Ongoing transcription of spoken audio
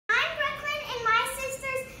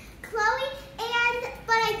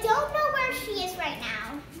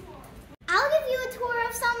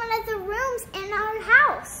of the rooms in our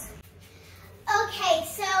house. Okay,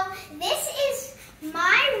 so this is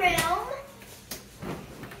my room.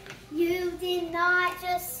 You did not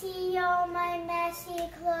just see all my messy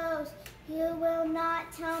clothes. You will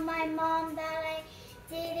not tell my mom that I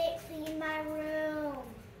didn't clean my room.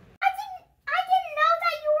 I didn't know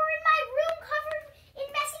that you were in my room covered in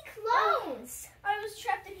messy clothes. I was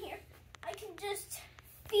trapped in here. I can just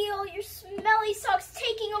feel your smelly socks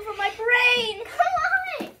taking over my brain. Come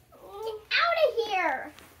on, get out of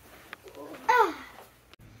here. Ugh.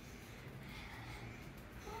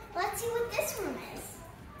 Let's see what this room is.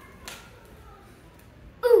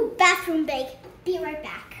 Ooh, bathroom break. Be right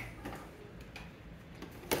back.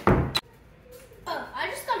 Oh, I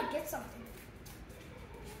just gotta get something.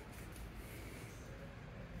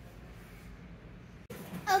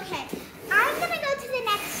 Okay, I'm gonna go to the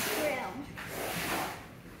next room.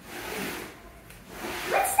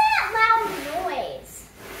 What's that loud noise?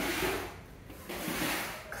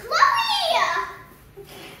 Chloe!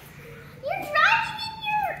 You're driving in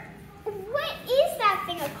your... What is that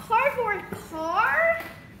thing? A cardboard car?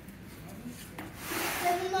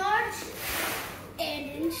 I'm large and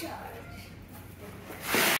in charge.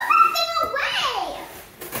 Put that thing away!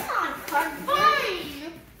 Come on, cardboard. Fine.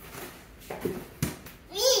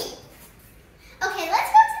 Okay,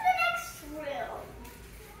 let's go to the next room.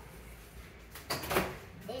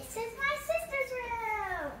 This is my sister's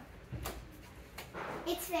room.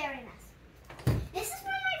 It's very nice. This is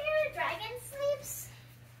where my favorite dragon sleeps.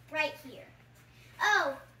 Right here.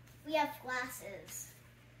 Oh, we have glasses.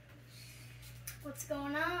 What's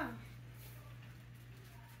going on?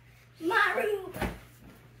 My room.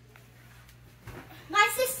 My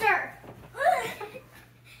sister.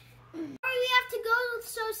 We have to go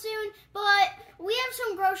so soon, but we have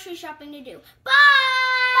some grocery shopping to do. Bye!